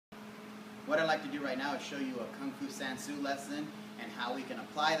what I'd like to do right now is show you a Kung Fu San Soo lesson and how we can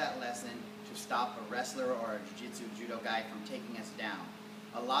apply that lesson to stop a wrestler or a jiu-jitsu judo guy from taking us down.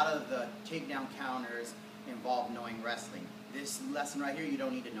 A lot of the takedown counters involve knowing wrestling. This lesson right here, you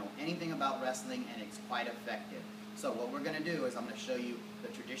don't need to know anything about wrestling, and it's quite effective. So what we're going to do is I'm going to show you the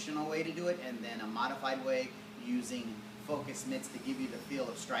traditional way to do it and then a modified way using focus mitts to give you the feel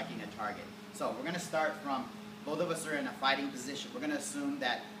of striking a target. So we're going to start from, both of us are in a fighting position. We're going to assume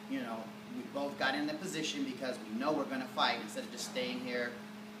that, we both got in the position because we know we're going to fight instead of just staying here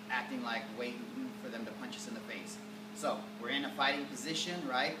acting like waiting for them to punch us in the face. So we're in a fighting position,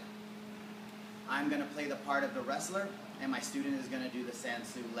 right? I'm going to play the part of the wrestler, and my student is going to do the San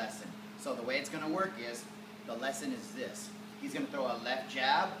Soo lesson. So the way it's going to work is, the lesson is this. He's going to throw a left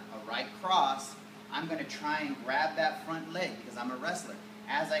jab, a right cross. I'm going to try and grab that front leg because I'm a wrestler.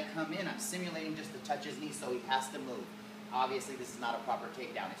 As I come in, I'm simulating just to touch his knee so he has to move. Obviously, this is not a proper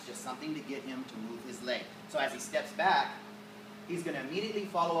takedown. It's just something to get him to move his leg. So as he steps back, he's going to immediately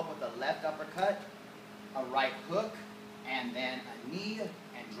follow up with a left uppercut, a right hook, and then a knee,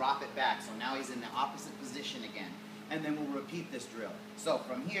 and drop it back. So now he's in the opposite position again. And then we'll repeat this drill. So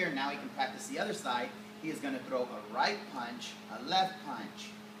from here, now he can practice the other side. He is going to throw a right punch, a left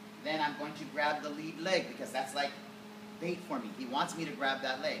punch. Then I'm going to grab the lead leg because that's like bait for me. He wants me to grab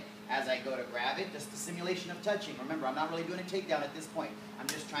that leg. As I go to grab it, just the simulation of touching. Remember, I'm not really doing a takedown at this point. I'm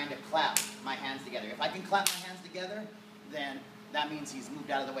just trying to clap my hands together. If I can clap my hands together, then that means he's moved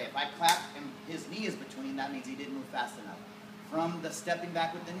out of the way. If I clap and his knee is between, that means he didn't move fast enough. From the stepping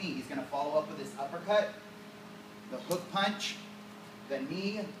back with the knee, he's going to follow up with his uppercut, the hook punch, the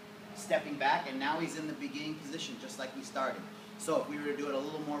knee, stepping back, and now he's in the beginning position just like we started. So if we were to do it a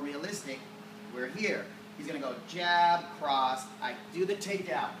little more realistic, we're here. He's going to go jab, cross, I do the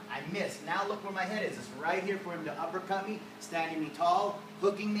takedown, I miss. Now look where my head is. It's right here for him to uppercut me, standing me tall,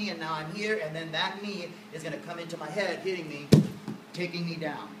 hooking me, and now I'm here, and then that knee is going to come into my head, hitting me, taking me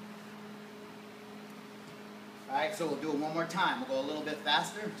down. Alright, so we'll do it one more time. We'll go a little bit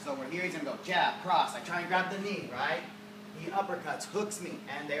faster. So we're here, he's going to go jab, cross, I try and grab the knee, right? He uppercuts, hooks me,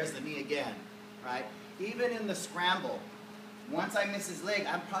 and there's the knee again, right? Even in the scramble, once I miss his leg,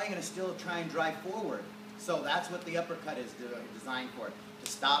 I'm probably going to still try and drive forward. So that's what the uppercut is designed for,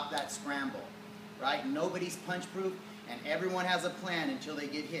 to stop that scramble, right? Nobody's punch-proof, and everyone has a plan until they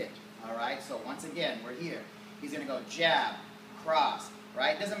get hit, all right? So once again, we're here. He's going to go jab, cross,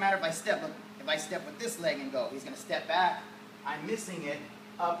 right? Doesn't matter if I step. Look, if I step with this leg and go, he's going to step back. I'm missing it.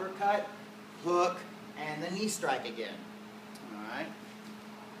 Uppercut, hook, and the knee strike again, all right?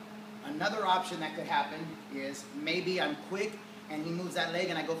 Another option that could happen is maybe I'm quick and he moves that leg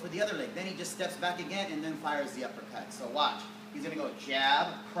and I go for the other leg. Then he just steps back again and then fires the uppercut. So watch. He's going to go jab,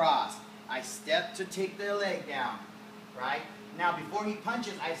 cross. I step to take the leg down, right? Now before he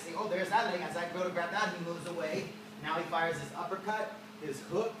punches, I say, oh, there's that leg. As I go to grab that, he moves away. Now he fires his uppercut, his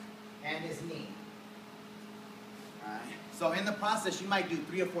hook, and his knee. All right. So in the process, you might do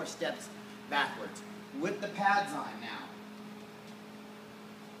 3 or 4 steps backwards with the pads on now,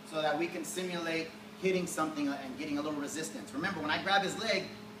 so that we can simulate hitting something and getting a little resistance. Remember, when I grab his leg,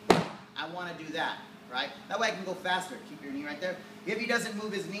 I want to do that, right? That way I can go faster. Keep your knee right there. If he doesn't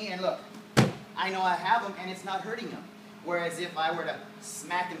move his knee, and look, I know I have him and it's not hurting him. Whereas if I were to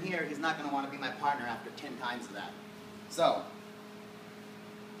smack him here, he's not going to want to be my partner after 10 times of that. So,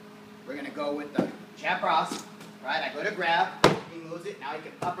 we're going to go with the jab cross, right? I go to grab, he moves it, now he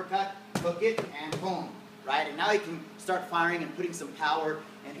can uppercut, hook it, and boom, right? And now he can start firing and putting some power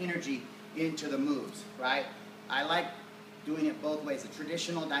and energy into the moves, right? I like doing it both ways, the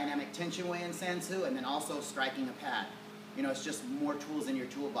traditional dynamic tension way in San Soo, and then also striking a pad. It's just more tools in your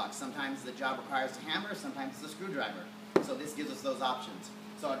toolbox. Sometimes the job requires a hammer, sometimes it's a screwdriver. So this gives us those options.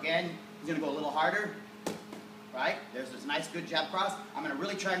 So again, he's going to go a little harder, right? There's this nice good jab cross. I'm going to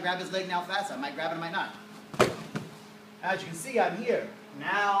really try and grab his leg now fast. I might grab it, I might not. As you can see, I'm here.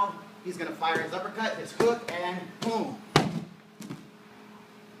 Now he's going to fire his uppercut, his hook, and boom.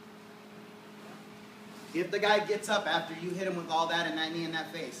 If the guy gets up after you hit him with all that and that knee in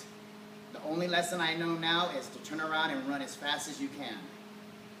that face, the only lesson I know now is to turn around and run as fast as you can.